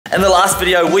In the last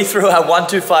video, we threw our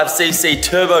 125cc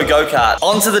turbo go-kart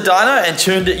onto the dyno and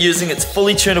tuned it using its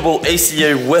fully tunable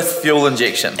ECU with fuel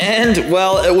injection. And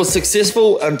well, it was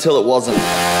successful until it wasn't.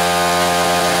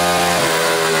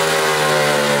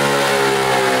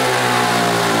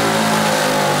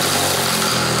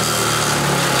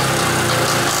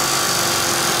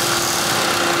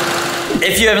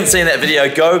 If you haven't seen that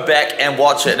video, go back and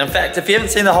watch it. And in fact, if you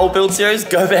haven't seen the whole build series,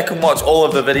 go back and watch all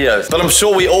of the videos. But I'm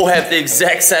sure we all have the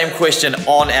exact same question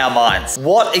on our minds.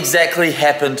 What exactly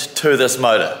happened to this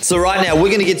motor? So right now,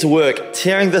 we're gonna get to work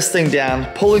tearing this thing down,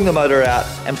 pulling the motor out,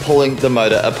 and pulling the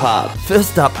motor apart.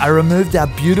 First up, I removed our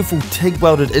beautiful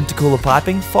TIG-welded intercooler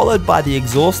piping, followed by the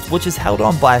exhaust, which is held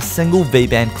on by a single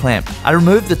V-band clamp. I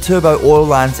removed the turbo oil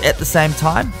lines at the same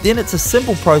time. Then it's a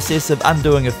simple process of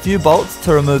undoing a few bolts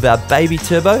to remove our baby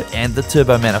turbo and the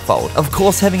turbo manifold. Of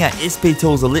course, having our SP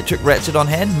Tools electric ratchet on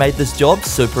hand made this job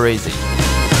super easy.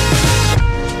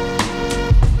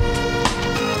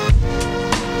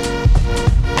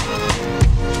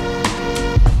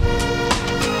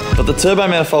 But the turbo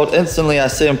manifold, instantly I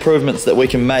see improvements that we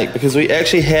can make because we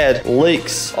actually had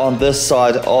leaks on this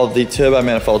side of the turbo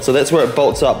manifold. So that's where it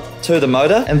bolts up to the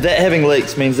motor, and that having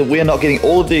leaks means that we are not getting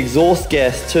all of the exhaust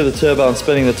gas to the turbo and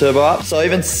spinning the turbo up. So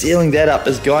even sealing that up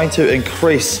is going to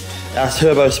increase our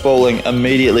turbo spooling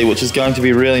immediately, which is going to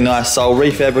be really nice. So I'll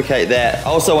refabricate that. I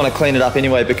also want to clean it up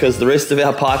anyway because the rest of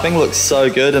our piping looks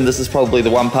so good, and this is probably the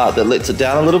one part that lets it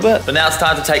down a little bit. But now it's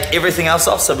time to take everything else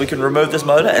off so we can remove this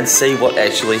motor and see what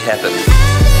actually happened.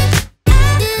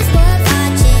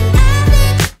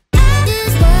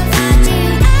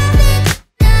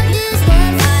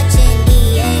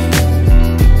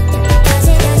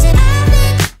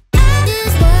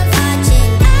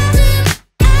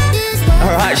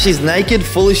 She's naked,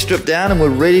 fully stripped down, and we're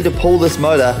ready to pull this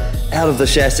motor out of the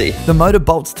chassis. The motor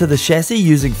bolts to the chassis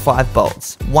using 5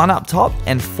 bolts, 1 up top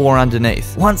and 4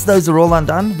 underneath. Once those are all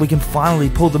undone, we can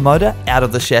finally pull the motor out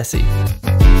of the chassis.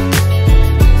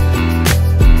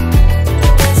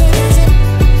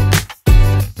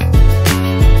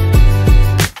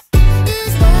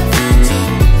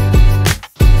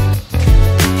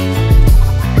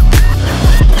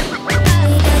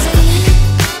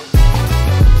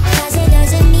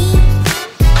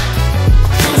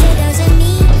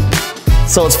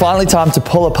 So it's finally time to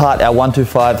pull apart our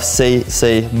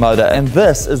 125cc motor, and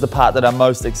this is the part that I'm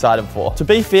most excited for. To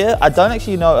be fair, I don't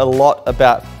actually know a lot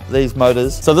about these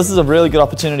motors, so this is a really good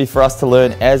opportunity for us to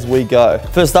learn as we go.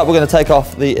 First up, we're going to take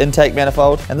off the intake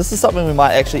manifold, and this is something we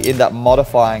might actually end up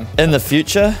modifying in the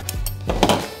future.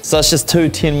 So it's just 2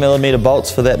 10mm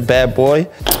bolts for that bad boy,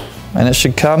 and it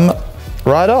should come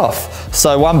right off.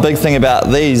 So one big thing about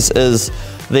these is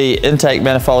the intake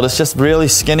manifold is just really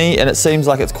skinny, and it seems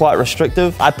like it's quite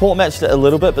restrictive. I port matched it a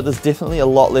little bit, but there's definitely a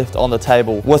lot left on the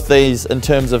table with these in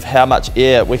terms of how much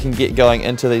air we can get going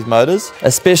into these motors,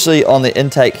 especially on the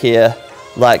intake here,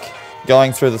 like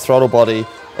going through the throttle body.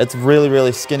 It's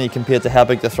really skinny compared to how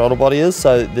big the throttle body is,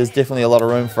 so there's definitely a lot of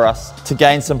room for us to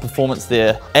gain some performance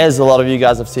there, as a lot of you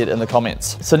guys have said in the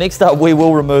comments. So next up, we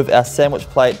will remove our sandwich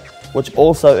plate, which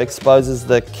also exposes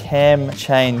the cam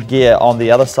chain gear on the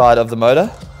other side of the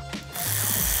motor.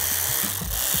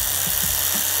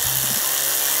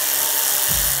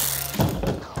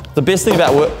 The best thing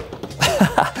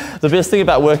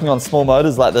about working on small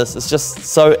motors like this, it's just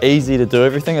so easy to do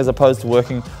everything as opposed to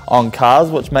working on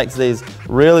cars, which makes these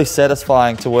really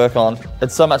satisfying to work on.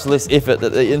 It's so much less effort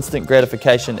that the instant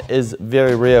gratification is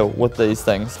very real with these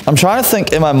things. I'm trying to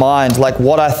think in my mind like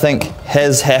what I think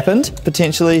has happened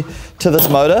potentially to this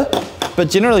motor. But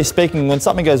generally speaking, when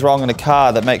something goes wrong in a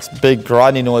car that makes big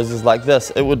grinding noises like this,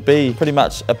 it would be pretty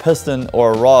much a piston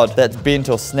or a rod that's bent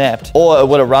or snapped, or it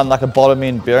would have run like a bottom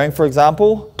end bearing, for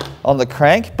example, on the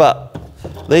crank. But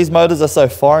these motors are so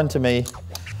foreign to me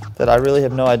that I really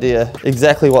have no idea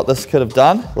exactly what this could have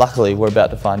done. Luckily, we're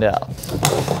about to find out.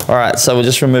 All right, so we're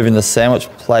just removing the sandwich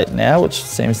plate now, which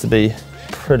seems to be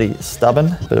pretty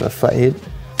stubborn, bit of a flathead.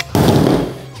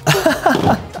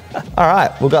 All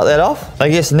right, we've got that off. I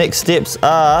guess next steps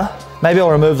are, maybe I'll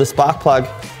remove the spark plug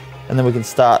and then we can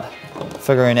start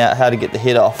figuring out how to get the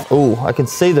head off. Oh, I can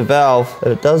see the valve,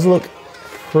 but it does look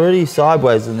pretty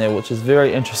sideways in there, which is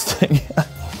very interesting.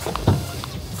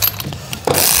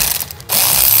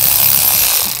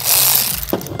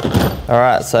 All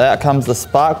right, so out comes the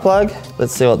spark plug.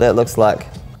 Let's see what that looks like.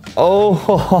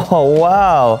 Oh,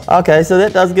 wow. Okay, so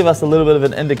that does give us a little bit of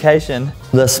an indication.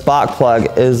 The spark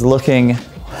plug is looking,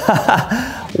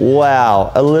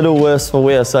 wow, a little worse for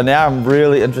wear. So now I'm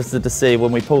really interested to see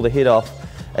when we pull the head off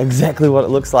exactly what it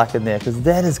looks like in there, because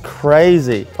that is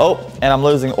crazy. Oh, and I'm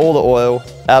losing all the oil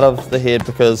out of the head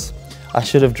because I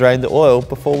should have drained the oil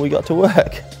before we got to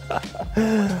work.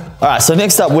 All right, so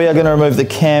next up we are gonna remove the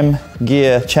cam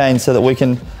gear chain so that we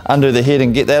can undo the head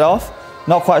and get that off.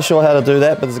 Not quite sure how to do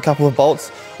that, but there's a couple of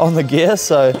bolts on the gear,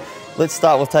 so let's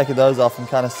start with taking those off and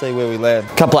kind of see where we land.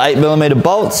 A couple of 8mm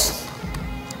bolts.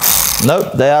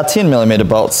 Nope, they are 10mm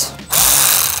bolts.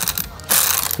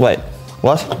 Wait,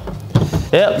 what?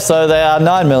 Yep, so they are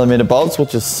 9mm bolts,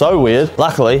 which is so weird.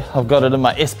 Luckily, I've got it in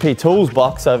my SP Tools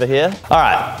box over here. All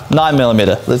right,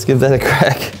 9mm, let's give that a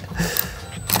crack.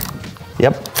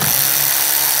 Yep.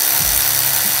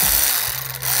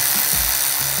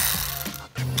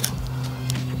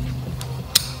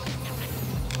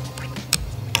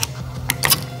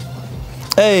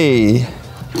 Hey,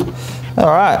 all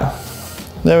right,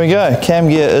 there we go. Cam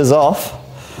gear is off.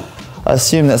 I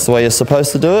assume that's the way you're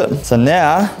supposed to do it. So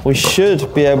now we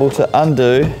should be able to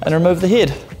undo and remove the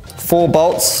head. 4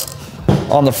 bolts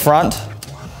on the front.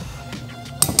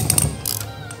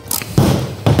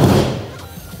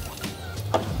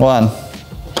 One,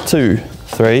 2,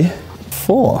 3,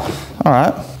 4. All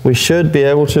right, we should be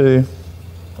able to,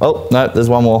 oh, no, there's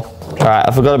one more. All right,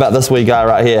 I forgot about this wee guy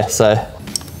right here, so.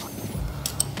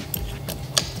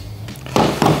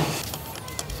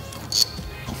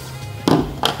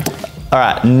 All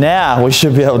right, now we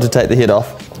should be able to take the head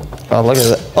off. Oh, look at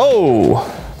that. Oh,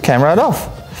 came right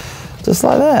off, just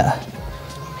like that.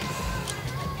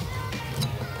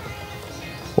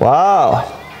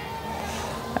 Wow.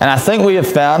 And I think we have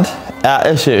found our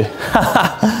issue.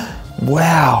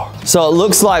 Wow. So it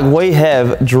looks like we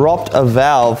have dropped a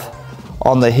valve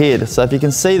on the head. So if you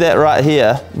can see that right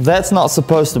here, that's not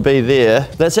supposed to be there.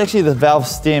 That's actually the valve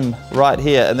stem right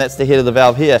here, and that's the head of the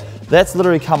valve here. That's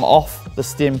literally come off the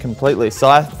stem completely. So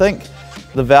I think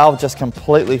the valve just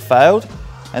completely failed.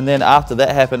 And then after that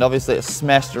happened, obviously it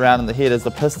smashed around in the head as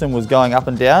the piston was going up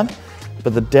and down.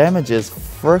 But the damage is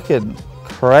freaking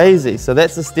crazy. So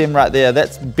that's the stem right there.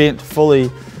 That's bent fully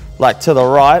like to the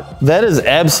right. That is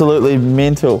absolutely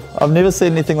mental. I've never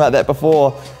seen anything like that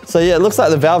before. So yeah, it looks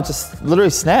like the valve just literally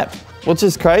snapped, which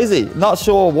is crazy. Not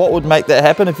sure what would make that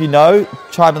happen. If you know,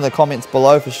 chime in the comments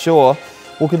below for sure.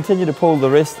 We'll continue to pull the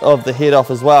rest of the head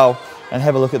off as well and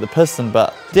have a look at the piston,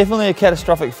 but definitely a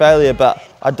catastrophic failure, but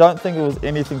I don't think it was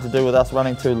anything to do with us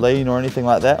running too lean or anything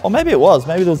like that. Or maybe it was,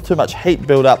 maybe there was too much heat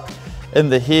build up in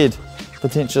the head,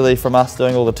 potentially from us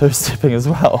doing all the two-stepping as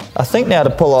well. I think now to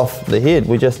pull off the head,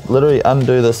 we just literally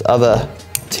undo this other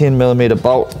 10mm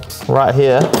bolt right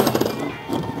here,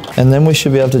 and then we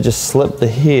should be able to just slip the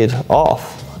head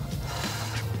off.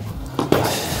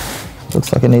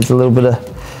 Looks like it needs a little bit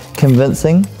of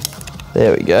convincing.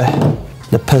 There we go.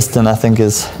 The piston, I think,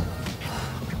 is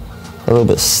a little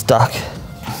bit stuck.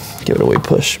 Give it a wee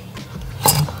push.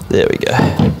 There we go.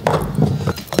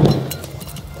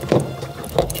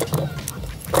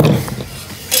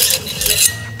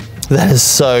 That is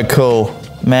so cool.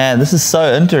 Man, this is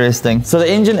so interesting. So the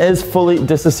engine is fully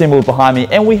disassembled behind me,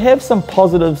 and we have some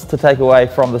positives to take away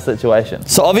from the situation.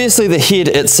 So obviously the head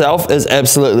itself is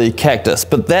absolutely cactus,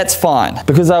 but that's fine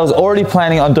because I was already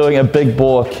planning on doing a big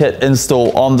bore kit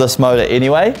install on this motor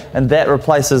anyway, and that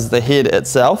replaces the head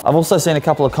itself. I've also seen a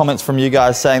couple of comments from you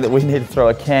guys saying that we need to throw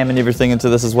a cam and everything into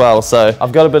this as well, so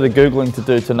I've got a bit of Googling to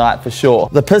do tonight for sure.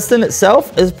 The piston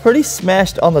itself is pretty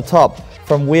smashed on the top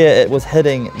from where it was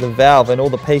hitting the valve and all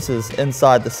the pieces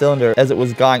inside the cylinder as it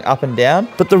was going up and down.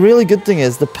 But the really good thing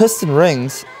is the piston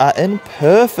rings are in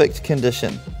perfect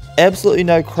condition. Absolutely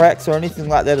no cracks or anything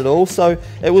like that at all. So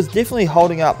it was definitely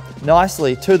holding up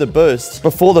nicely to the boost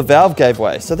before the valve gave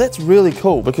way. So that's really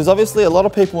cool because obviously a lot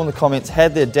of people in the comments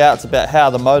had their doubts about how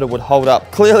the motor would hold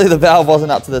up. Clearly the valve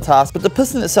wasn't up to the task, but the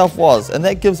piston itself was, and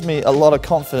that gives me a lot of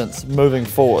confidence moving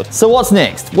forward. So what's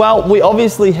next? Well, we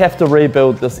obviously have to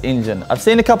rebuild this engine. I've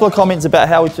seen a couple of comments about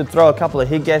how we should throw a couple of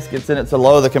head gaskets in it to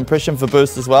lower the compression for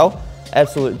boost as well.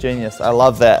 Absolute genius, I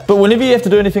love that. But whenever you have to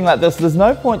do anything like this, there's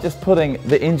no point just putting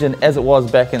the engine as it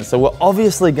was back in. So we're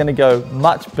obviously gonna go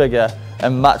much bigger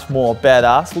and much more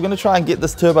badass. We're gonna try and get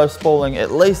this turbo spooling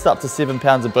at least up to 7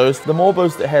 pounds of boost. The more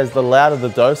boost it has, the louder the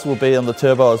dose will be on the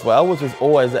turbo as well, which is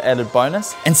always an added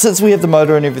bonus. And since we have the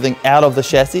motor and everything out of the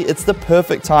chassis, it's the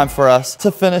perfect time for us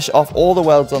to finish off all the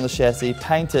welds on the chassis,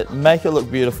 paint it, make it look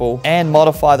beautiful, and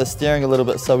modify the steering a little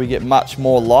bit so we get much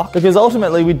more lock. Because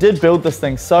ultimately we did build this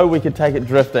thing so we could take it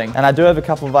drifting. And I do have a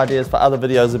couple of ideas for other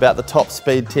videos about the top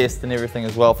speed test and everything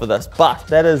as well for this. But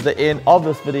that is the end of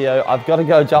this video. I've got to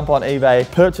go jump on eBay today,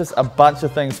 purchase a bunch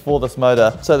of things for this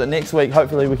motor so that next week,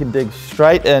 hopefully we can dig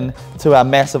straight in to our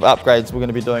massive upgrades we're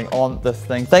gonna be doing on this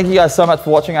thing. Thank you guys so much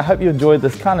for watching. I hope you enjoyed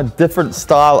this kind of different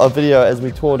style of video as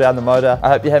we tore down the motor. I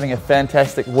hope you're having a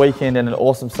fantastic weekend and an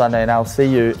awesome Sunday, and I'll see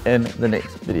you in the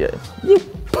next video.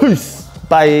 Peace.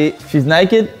 Bye. She's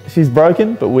naked, she's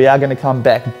broken, but we are gonna come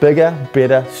back bigger,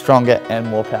 better, stronger, and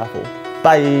more powerful.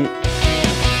 Bye.